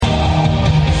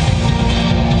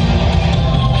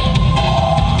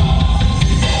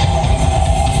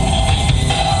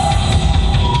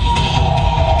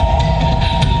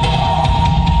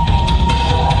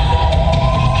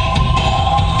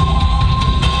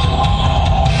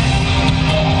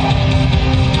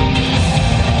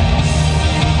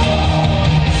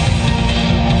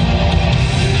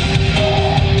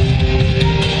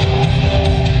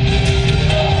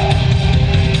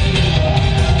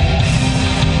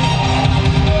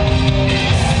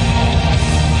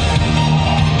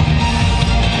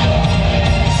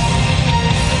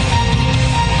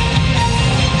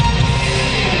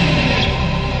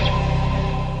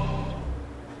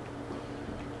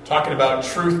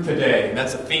about truth today. And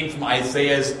that's a theme from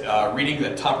Isaiah's reading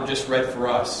that Topper just read for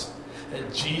us.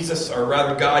 That Jesus, or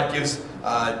rather God, gives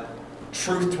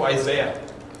truth to Isaiah.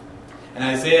 And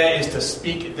Isaiah is to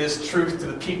speak this truth to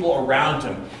the people around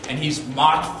him. And he's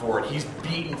mocked for it. He's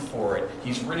beaten for it.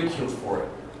 He's ridiculed for it.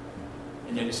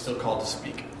 And yet he's still called to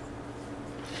speak.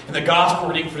 In the gospel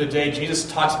reading for today, Jesus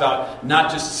talks about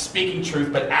not just speaking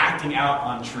truth, but acting out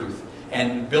on truth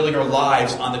and building our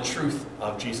lives on the truth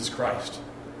of Jesus Christ.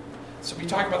 So we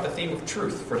talk about the theme of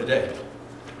truth for today.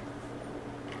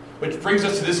 Which brings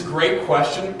us to this great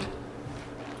question: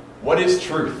 what is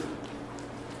truth?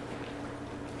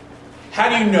 How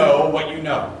do you know what you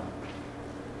know?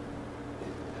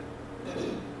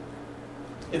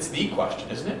 It's the question,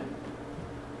 isn't it?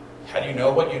 How do you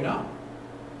know what you know?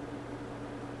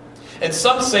 And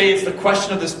some say it's the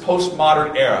question of this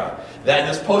postmodern era. That in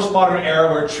this postmodern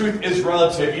era where truth is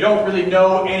relative, you don't really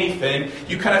know anything.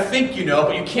 You kind of think you know,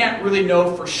 but you can't really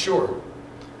know for sure.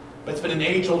 But it's been an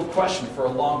age-old question for a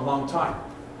long, long time.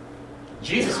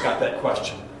 Jesus got that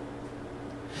question.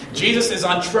 Jesus is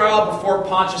on trial before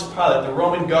Pontius Pilate, the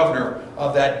Roman governor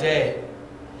of that day.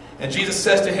 And Jesus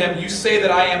says to him, "You say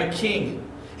that I am a king.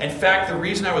 In fact, the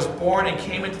reason I was born and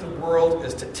came into the world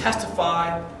is to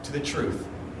testify to the truth."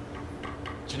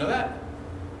 Did you know that?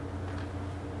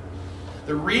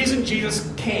 The reason Jesus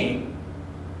came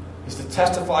is to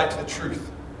testify to the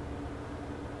truth.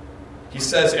 He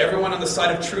says, "Everyone on the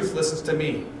side of truth listens to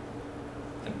me."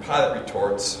 And Pilate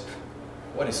retorts,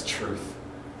 "What is truth?"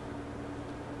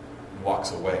 And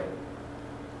walks away.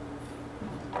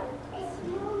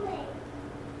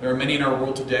 There are many in our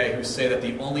world today who say that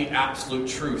the only absolute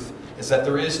truth is that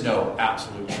there is no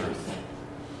absolute truth.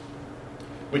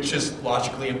 Which is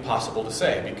logically impossible to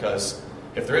say, because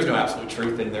if there is no absolute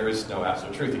truth, then there is no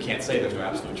absolute truth. You can't say there's no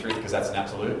absolute truth because that's an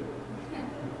absolute.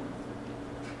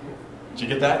 Did you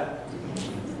get that?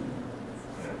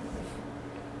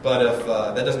 But if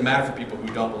that doesn't matter for people who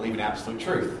don't believe in absolute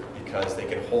truth, because they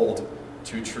can hold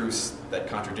two truths that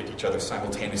contradict each other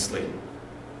simultaneously.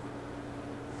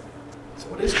 So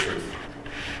what is truth?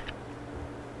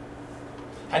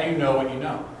 How do you know what you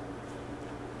know?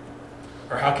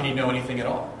 Or how can you know anything at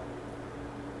all?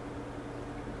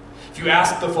 If you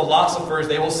ask the philosophers,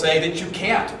 they will say that you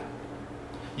can't.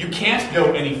 You can't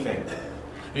know anything.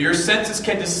 Your senses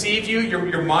can deceive you.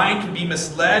 Your mind can be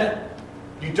misled.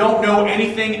 You don't know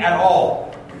anything at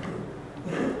all.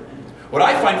 What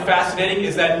I find fascinating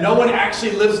is that no one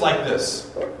actually lives like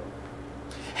this.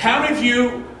 How many of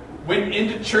you went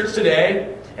into church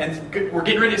today and were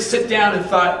getting ready to sit down and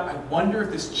thought, "I wonder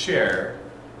if this chair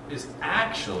is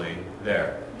actually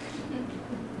there"?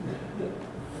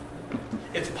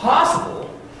 It's possible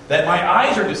that my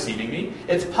eyes are deceiving me.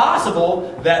 It's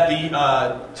possible that the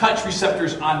touch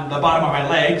receptors on the bottom of my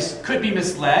legs could be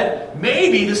misled.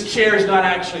 Maybe this chair is not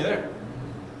actually there.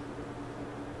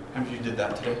 How many of you did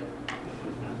that today?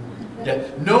 Yeah.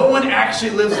 No one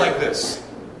actually lives like this.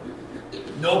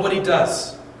 Nobody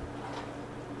does.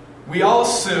 We all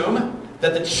assume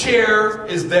that the chair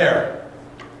is there.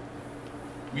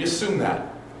 We assume that.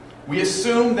 We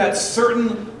assume that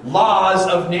certain laws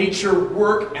of nature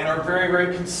work and are very,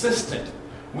 very consistent.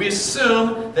 We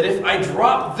assume that if I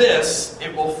drop this,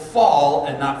 it will fall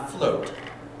and not float.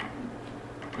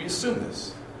 We assume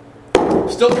this.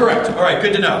 Still correct. All right,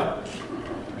 good to know.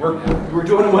 We're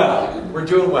doing well. We're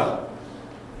doing well.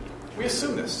 We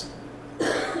assume this.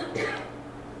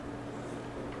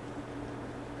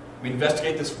 We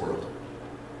investigate this world.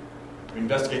 We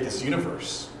investigate this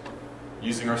universe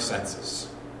using our senses.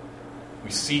 We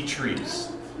see trees.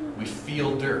 We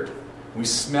feel dirt. We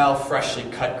smell freshly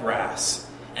cut grass.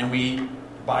 And we,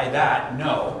 by that,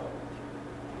 know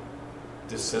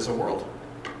this is a world.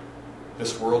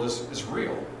 This world is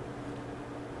real.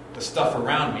 The stuff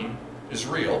around me is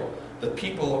real. The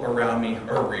people around me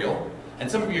are real. And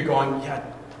some of you are going, "Yeah,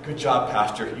 good job,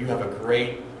 Pastor. You have a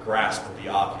great grasp of the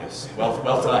obvious.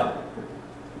 Well done."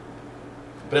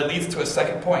 But it leads to a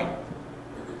second point.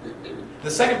 The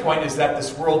second point is that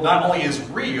this world not only is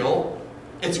real,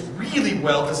 it's really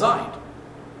well designed.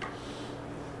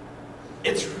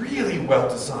 It's really well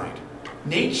designed.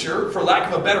 Nature, for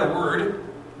lack of a better word,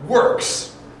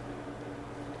 works.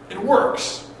 It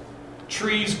works.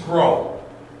 Trees grow.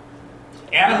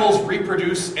 Animals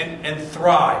reproduce and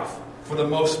thrive for the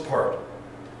most part.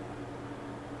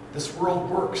 This world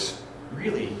works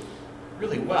really,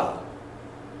 really well.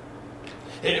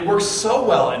 It works so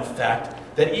well, in fact,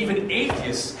 that even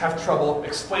atheists have trouble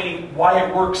explaining why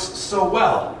it works so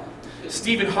well.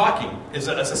 Stephen Hawking is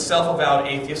a self-avowed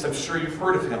atheist. I'm sure you've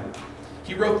heard of him.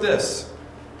 He wrote this: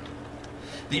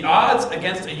 The odds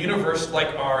against a universe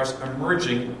like ours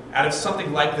emerging out of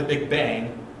something like the Big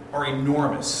Bang are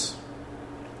enormous.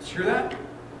 Did you hear that?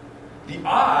 The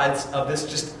odds of this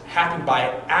just happening by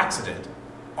accident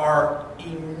are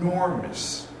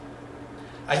enormous.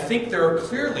 I think there are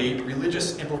clearly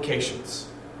religious implications.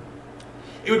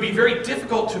 It would be very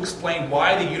difficult to explain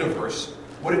why the universe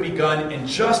would have begun in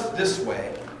just this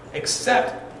way,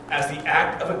 except as the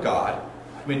act of a God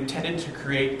who intended to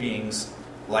create beings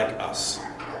like us.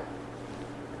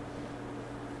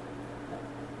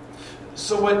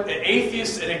 So what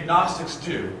atheists and agnostics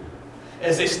do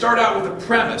is they start out with the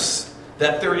premise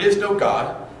that there is no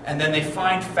God, and then they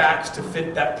find facts to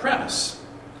fit that premise.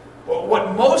 Well,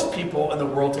 what most people in the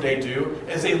world today do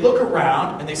is they look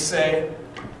around and they say,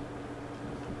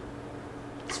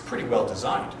 it's pretty well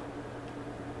designed.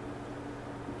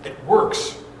 It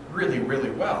works really,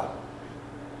 really well.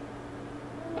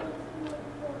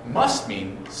 Must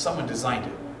mean someone designed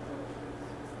it.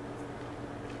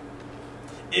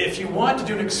 If you want to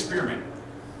do an experiment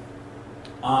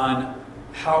on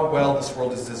how well this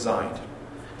world is designed,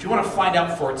 if you want to find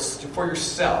out for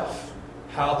yourself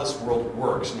how this world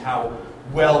works and how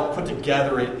well put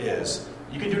together it is,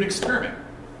 you can do an experiment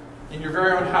in your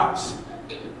very own house.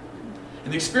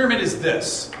 And the experiment is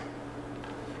this.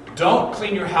 Don't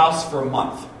clean your house for a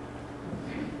month.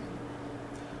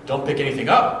 Don't pick anything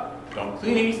up. Don't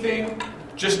clean anything.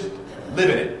 Just live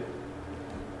in it.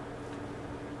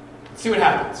 See what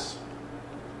happens.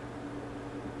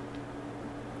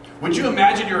 Would you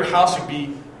imagine your house would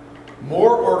be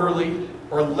more orderly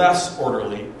or less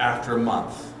orderly after a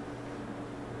month?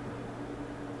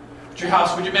 Would you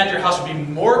imagine your house would be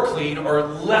more clean or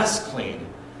less clean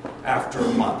after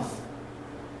a month?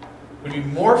 Would it be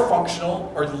more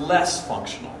functional or less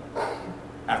functional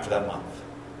after that month?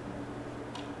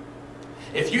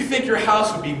 If you think your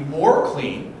house would be more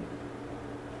clean,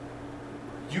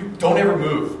 you don't ever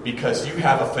move because you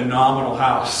have a phenomenal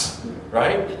house,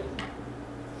 right?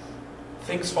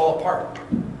 Things fall apart.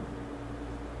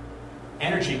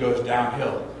 Energy goes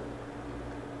downhill.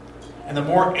 And the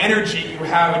more energy you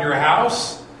have in your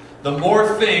house, the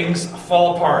more things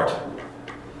fall apart.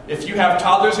 If you have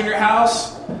toddlers in your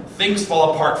house, things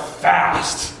fall apart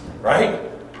fast, right?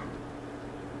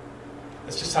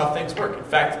 That's just how things work. In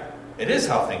fact, it is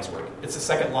how things work. It's the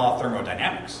second law of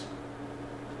thermodynamics.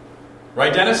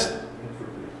 Right, Dennis? Entropy.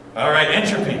 All right,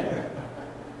 entropy.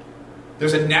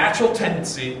 There's a natural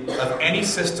tendency of any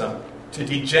system to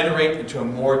degenerate into a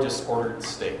more disordered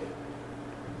state.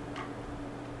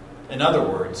 In other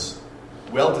words,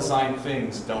 well-designed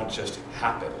things don't just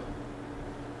happen.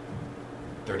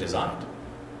 They're designed.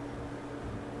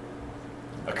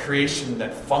 A creation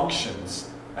that functions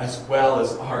as well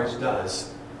as ours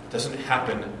doesn't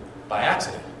happen by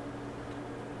accident.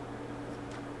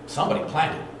 Somebody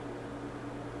planned it.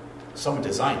 Someone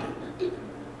designed it.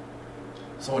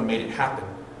 Someone made it happen.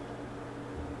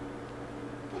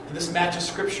 And this matches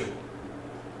Scripture.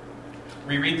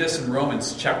 We read this in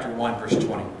Romans chapter 1, verse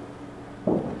 20.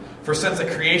 For since the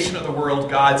creation of the world,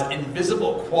 God's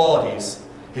invisible qualities,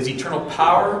 His eternal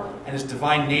power and His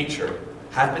divine nature,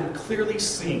 have been clearly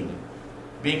seen,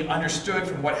 being understood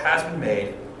from what has been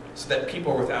made, so that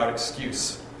people are without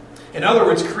excuse. In other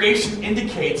words, creation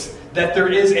indicates that there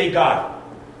is a God.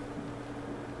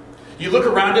 You look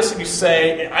around us and you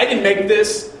say, I didn't make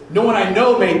this. No one I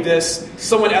know made this.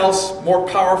 Someone else more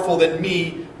powerful than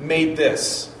me made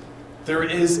this. There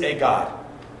is a God.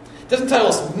 It doesn't tell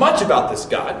us much about this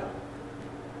God,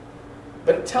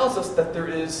 but it tells us that there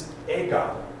is a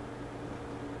God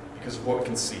because of what we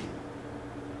can see.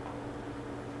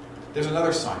 There's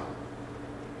another sign.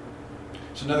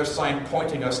 There's another sign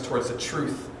pointing us towards the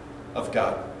truth of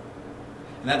God.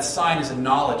 And that sign is a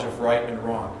knowledge of right and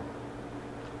wrong.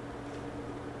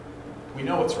 We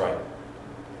know what's right.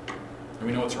 And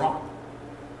we know what's wrong.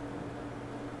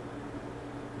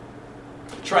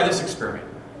 Try this experiment.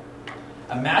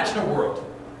 Imagine a world.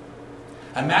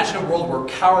 Imagine a world where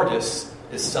cowardice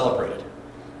is celebrated.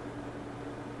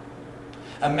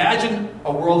 Imagine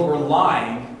a world where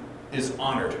lying is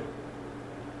honored.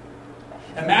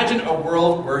 Imagine a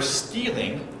world where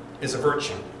stealing is a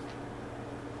virtue.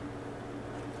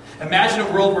 Imagine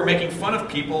a world where making fun of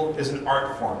people is an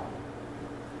art form.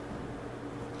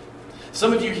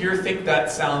 Some of you here think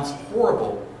that sounds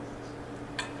horrible.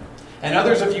 And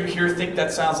others of you here think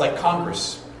that sounds like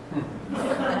Congress.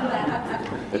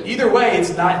 Either way,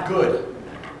 it's not good.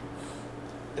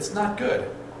 It's not good.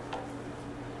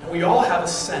 And we all have a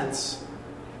sense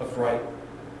of right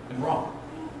and wrong.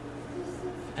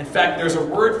 In fact, there's a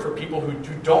word for people who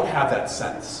don't have that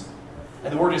sense.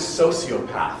 And the word is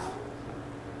sociopath.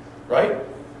 Right?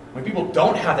 When people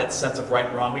don't have that sense of right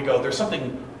and wrong, we go, there's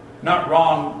something not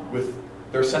wrong with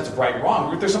their sense of right and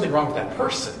wrong. There's something wrong with that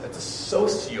person. That's a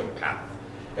sociopath.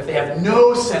 If they have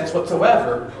no sense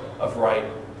whatsoever of right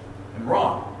and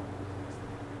wrong.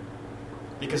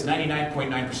 Because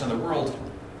 99.9% of the world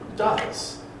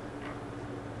does.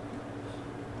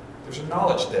 There's a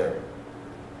knowledge there.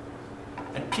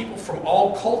 And people from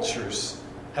all cultures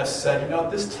have said,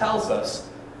 this tells us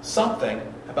something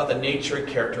about the nature and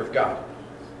character of God.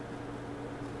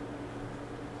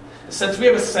 Since we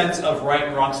have a sense of right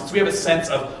and wrong, since we have a sense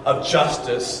of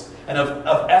justice and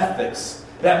of ethics,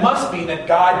 that must mean that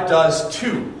God does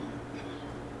too.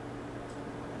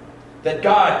 That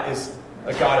God is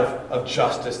a God of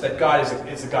justice, that God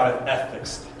is a God of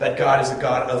ethics, that God is a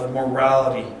God of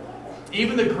morality.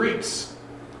 Even the Greeks,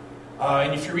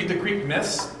 and if you read the Greek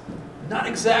myths, not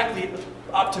exactly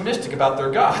optimistic about their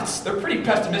gods. They're pretty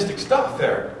pessimistic stuff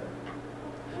there.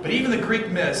 But even the Greek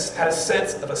myths had a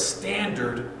sense of a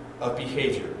standard of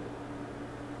behavior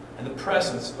and the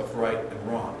presence of right and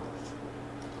wrong.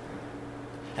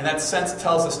 And that sense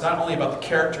tells us not only about the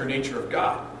character and nature of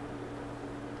God,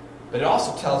 but it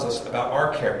also tells us about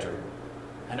our character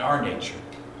and our nature.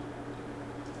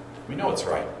 We know what's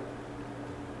right,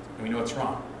 and we know what's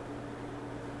wrong.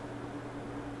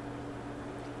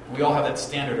 And we all have that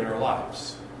standard in our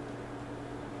lives.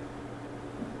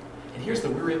 And here's the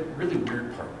really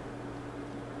weird part.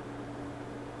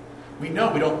 We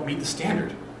know we don't meet the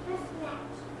standard.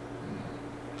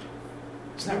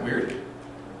 Isn't that weird?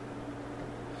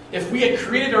 If we had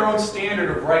created our own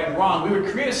standard of right and wrong, we would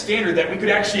create a standard that we could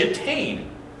actually attain.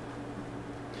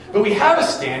 But we have a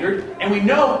standard, and we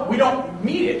know we don't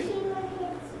meet it.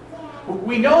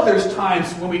 We know there's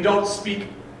times when we don't speak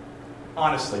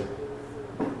honestly.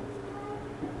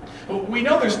 We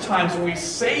know there's times when we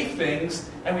say things,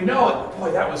 and we know,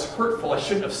 boy, that was hurtful. I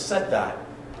shouldn't have said that.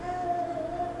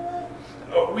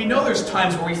 We know there's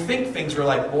times where we think things are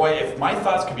like, boy, if my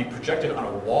thoughts could be projected on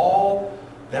a wall,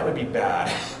 that would be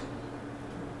bad.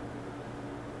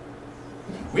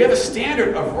 We have a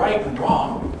standard of right and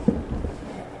wrong.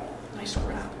 Nice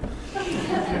grab.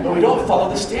 But we don't follow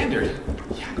the standard.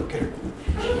 Yeah, go get her.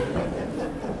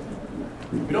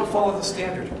 We don't follow the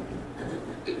standard.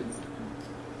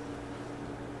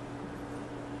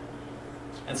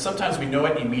 And sometimes we know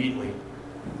it immediately.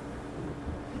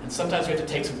 And sometimes we have to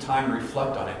take some time to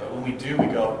reflect on it. But when we do, we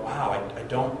go, wow, I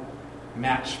don't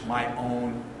match my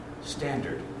own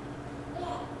standard.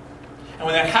 And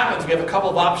when that happens, we have a couple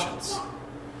of options.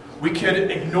 We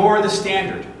could ignore the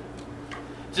standard.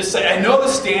 Just say, I know the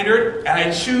standard, and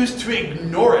I choose to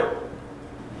ignore it.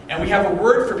 And we have a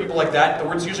word for people like that. The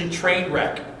word's usually train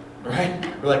wreck. Right?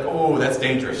 We're like, oh, that's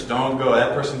dangerous. Don't go.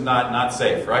 That person's not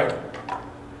safe, right?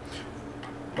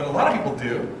 What a lot of people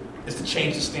do is to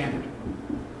change the standard.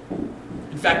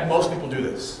 In fact, most people do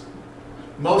this.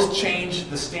 Most change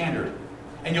the standard.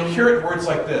 And you'll hear it in words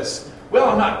like this. Well,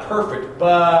 I'm not perfect,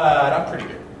 but I'm pretty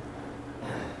good.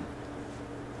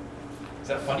 Is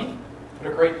that funny?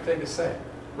 What a great thing to say.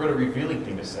 What a revealing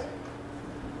thing to say.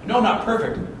 No, I'm not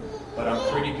perfect, but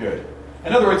I'm pretty good.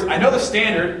 In other words, I know the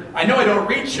standard, I know I don't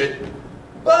reach it,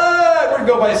 but we're going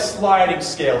to go by a sliding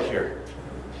scale here.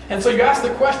 And so you ask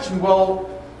the question, well,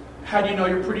 how do you know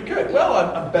you're pretty good? Well,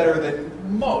 I'm better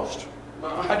than most.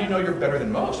 Well, how do you know you're better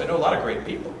than most? I know a lot of great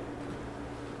people.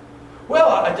 Well,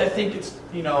 I think it's,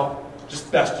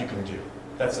 just best you can do.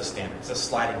 That's the standard. It's a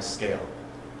sliding scale.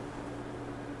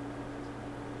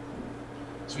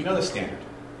 So we know the standard.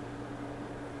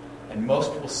 And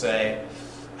most people say,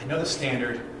 I know the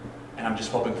standard, and I'm just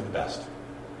hoping for the best.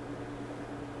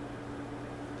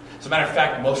 As a matter of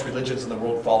fact, most religions in the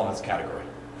world fall in this category.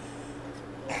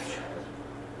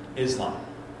 Islam,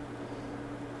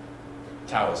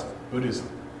 Taoism, Buddhism.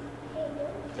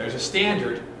 There's a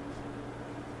standard,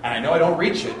 and I know I don't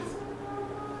reach it,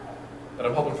 but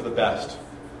I'm hoping for the best.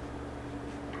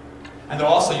 And they'll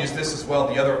also use this as well.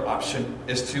 The other option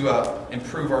is to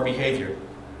improve our behavior.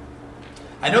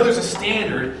 I know there's a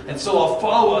standard, and so I'll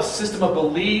follow a system of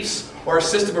beliefs or a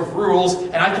system of rules,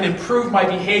 and I can improve my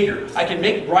behavior. I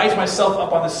can rise myself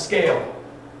up on the scale.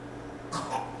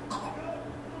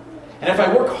 And if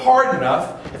I work hard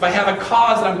enough, if I have a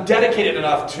cause that I'm dedicated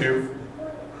enough to,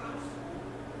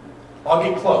 I'll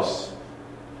get close.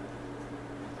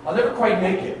 I'll never quite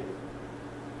make it,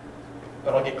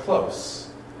 but I'll get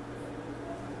close.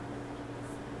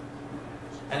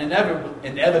 And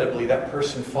inevitably that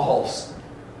person falls.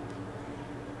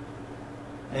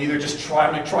 And either I'm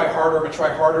going to try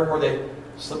harder, or they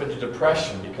slip into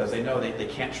depression because they know they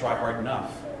can't try hard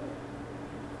enough.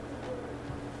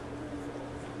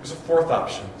 There's a fourth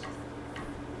option.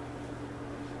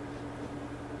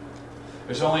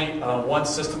 There's only one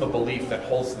system of belief that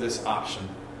holds this option.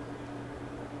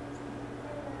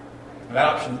 And that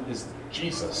option is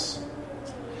Jesus.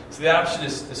 So the option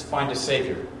is find a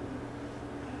Savior.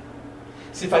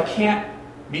 See, if I can't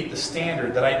meet the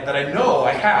standard that I know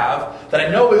I have, that I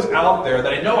know is out there,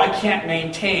 that I know I can't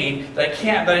maintain,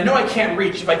 that I know I can't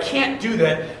reach, if I can't do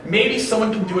that, maybe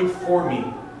someone can do it for me.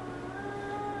 And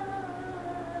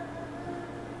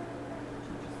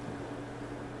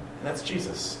that's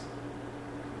Jesus.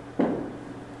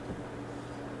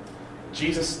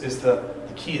 Jesus is the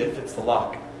key that fits the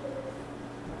lock.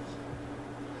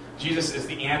 Jesus is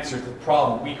the answer to the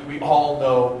problem we all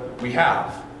know we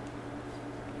have.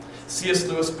 C.S.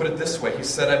 Lewis put it this way. He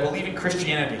said, I believe in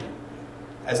Christianity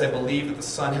as I believe that the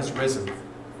sun has risen.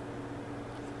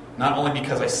 Not only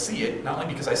because I see it, not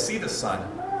only because I see the sun,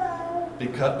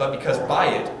 but because by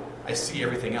it I see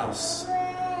everything else.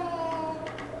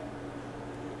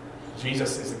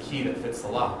 Jesus is the key that fits the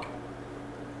lock.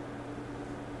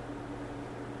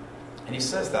 And he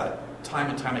says that time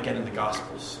and time again in the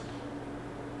Gospels.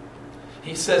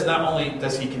 He says not only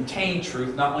does he contain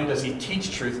truth, not only does he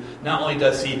teach truth, not only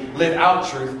does he live out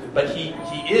truth, but he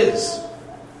is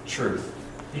truth.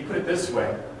 He put it this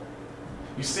way.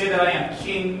 You say that I am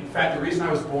king. In fact, the reason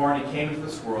I was born and came into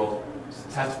this world is to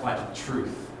testify to the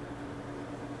truth.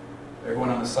 Everyone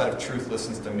on the side of truth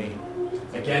listens to me.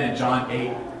 Again in John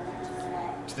 8,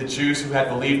 to the Jews who had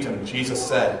believed him, Jesus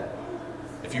said,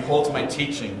 if you hold to my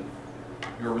teaching,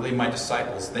 you are really my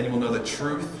disciples. Then you will know the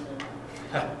truth.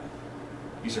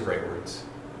 These are great words.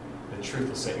 The truth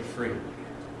will set you free.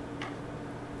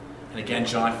 And again,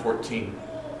 John 14.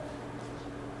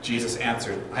 Jesus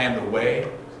answered, I am the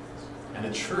way and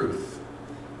the truth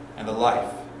and the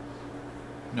life.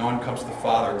 No one comes to the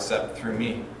Father except through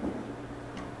me.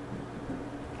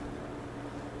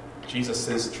 Jesus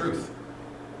is truth.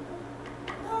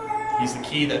 He's the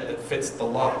key that fits the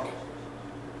lock.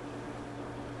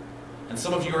 And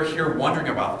some of you are here wondering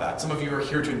about that. Some of you are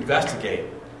here to investigate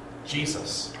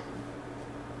Jesus,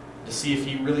 to see if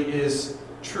he really is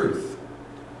truth.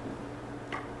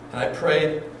 And I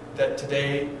pray that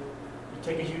today you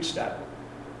take a huge step.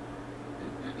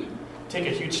 Take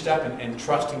a huge step in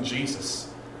trusting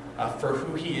Jesus for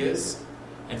who he is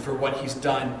and for what he's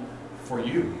done for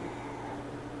you.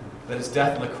 That his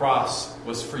death on the cross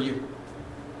was for you.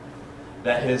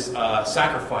 That his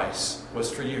sacrifice was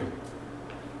for you.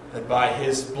 That by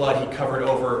his blood he covered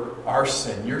over our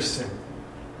sin, your sin.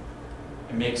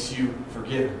 It makes you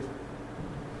forgiven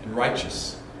and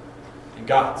righteous and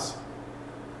God's.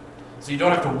 So you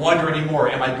don't have to wonder anymore,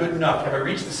 am I good enough? Have I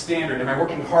reached the standard? Am I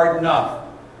working hard enough?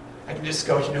 I can just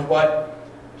go, you know what?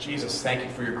 Jesus, thank you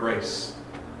for your grace.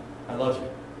 I love you.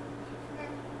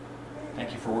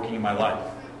 Thank you for working in my life.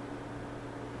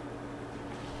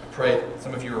 I pray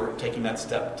some of you are taking that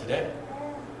step today.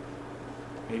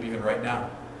 Maybe even right now.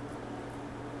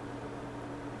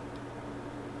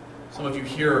 Some of you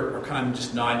here are kind of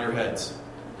just nodding your heads.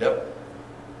 Yep,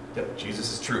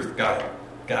 Jesus is truth. Got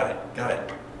it.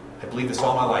 I believe this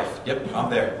all my life. Yep, I'm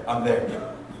there.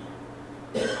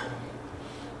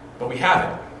 But we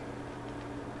haven't.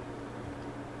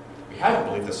 We haven't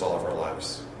believed this all of our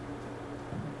lives.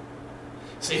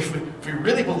 See, if we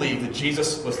really believed that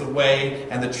Jesus was the way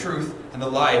and the truth and the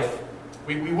life,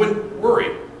 we wouldn't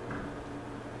worry.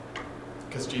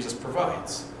 Because Jesus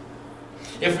provides.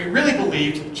 If we really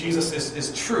believed Jesus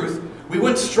is truth, we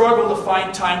wouldn't struggle to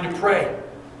find time to pray.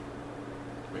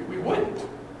 We wouldn't.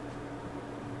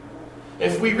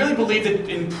 If we really believed that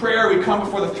in prayer we come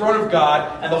before the throne of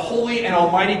God and the holy and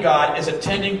almighty God is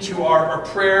attending to our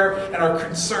prayer and our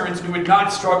concerns, we would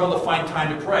not struggle to find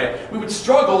time to pray. We would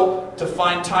struggle to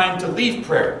find time to leave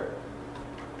prayer.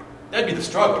 That'd be the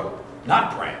struggle,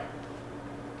 not praying.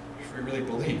 If we really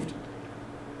believed.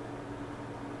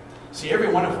 See,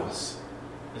 every one of us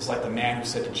is like the man who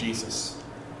said to Jesus,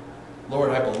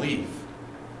 Lord, I believe.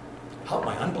 Help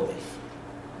my unbelief.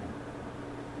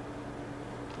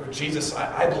 Lord Jesus,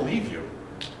 I believe you.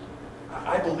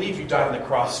 I believe you died on the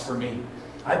cross for me.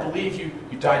 I believe you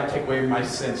died to take away my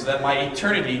sins, so that my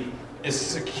eternity is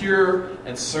secure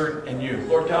and certain in you.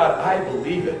 Lord God, I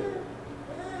believe it.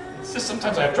 It's just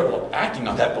sometimes I have trouble acting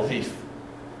on that belief.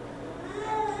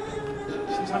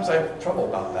 Sometimes I have trouble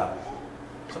about that.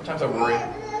 Sometimes I worry.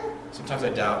 Sometimes I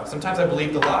doubt. Sometimes I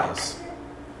believe the lies.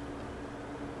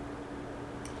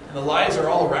 And the lies are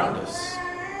all around us.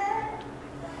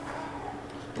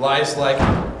 Lies like,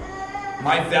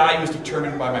 my value is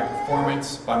determined by my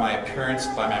performance, by my appearance,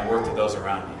 by my worth to those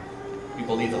around me. We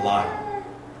believe the lie.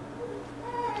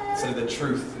 Instead of the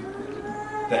truth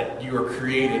that you are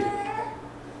created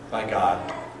by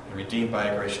God and redeemed by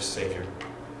a gracious Savior.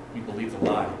 we believe the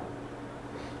lie.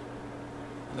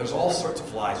 And there's all sorts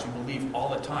of lies we believe all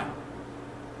the time.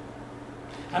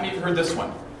 How many of you have heard this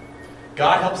one?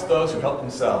 God helps those who help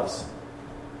themselves.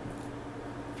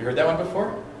 Have you heard that one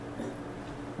before?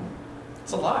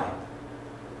 It's a lie.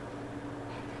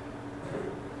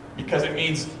 Because it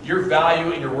means your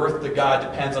value and your worth to God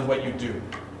depends on what you do.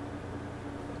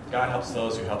 God helps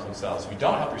those who help themselves. If you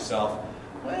don't help yourself,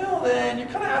 well, then you're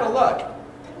kind of out of luck.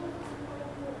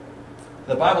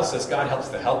 The Bible says God helps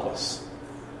the helpless.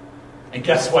 And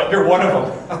guess what? You're one of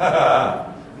them.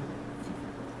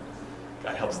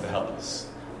 God helps the helpless.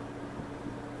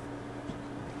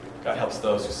 God helps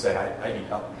those who say, I need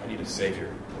help. I need a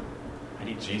Savior. I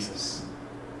need Jesus.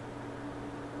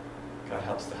 God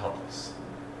helps the helpless.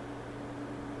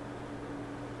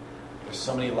 There's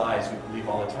so many lies we believe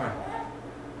all the time.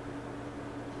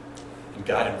 And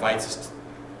God invites us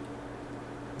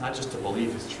not just to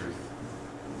believe His truth,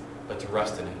 but to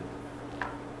rest in it.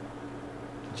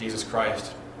 Jesus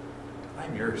Christ,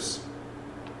 I'm yours.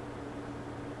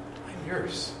 I'm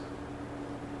yours.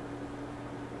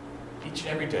 Each and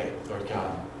every day, Lord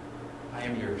God, I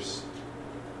am yours.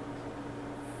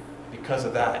 Because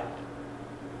of that,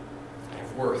 I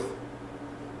have worth.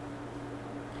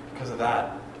 Because of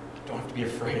that, I don't have to be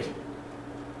afraid.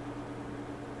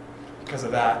 Because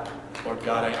of that, Lord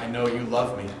God, I know you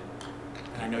love me,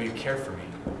 and I know you care for me.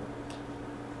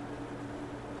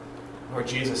 Lord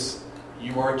Jesus,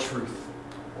 you are truth,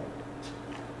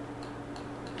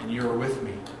 and you are with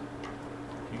me.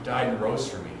 You died and rose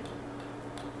for me.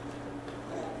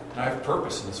 And I have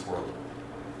purpose in this world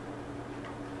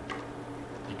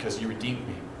because you redeemed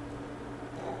me.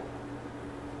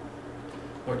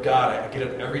 Lord God, I get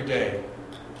up every day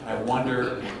and I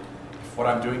wonder if what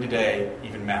I'm doing today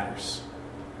even matters.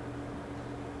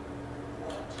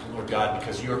 And Lord God,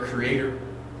 because you are creator,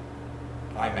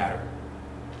 I matter.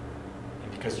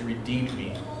 And because you redeemed me,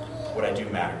 what I do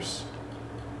matters.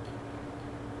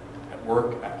 At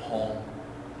work, at home,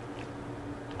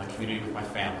 my community, with my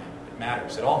family. It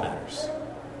matters. It all matters.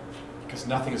 Because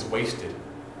nothing is wasted.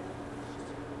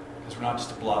 Because we're not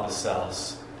just a blob of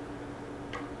cells.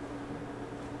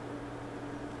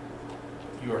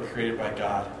 You are created by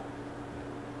God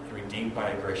and redeemed by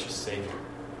a gracious Savior.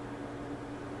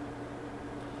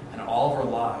 And all of our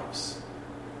lives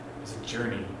is a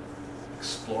journey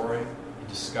exploring and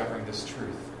discovering this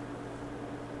truth.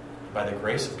 And by the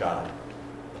grace of God,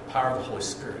 the power of the Holy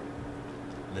Spirit,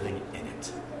 living in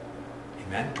it.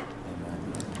 Amen?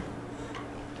 Amen.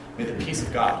 May the peace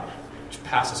of God, which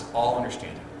passes all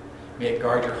understanding, may it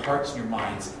guard your hearts and your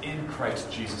minds in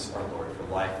Christ Jesus our Lord for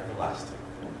life everlasting.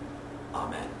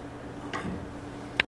 Amen. Amen.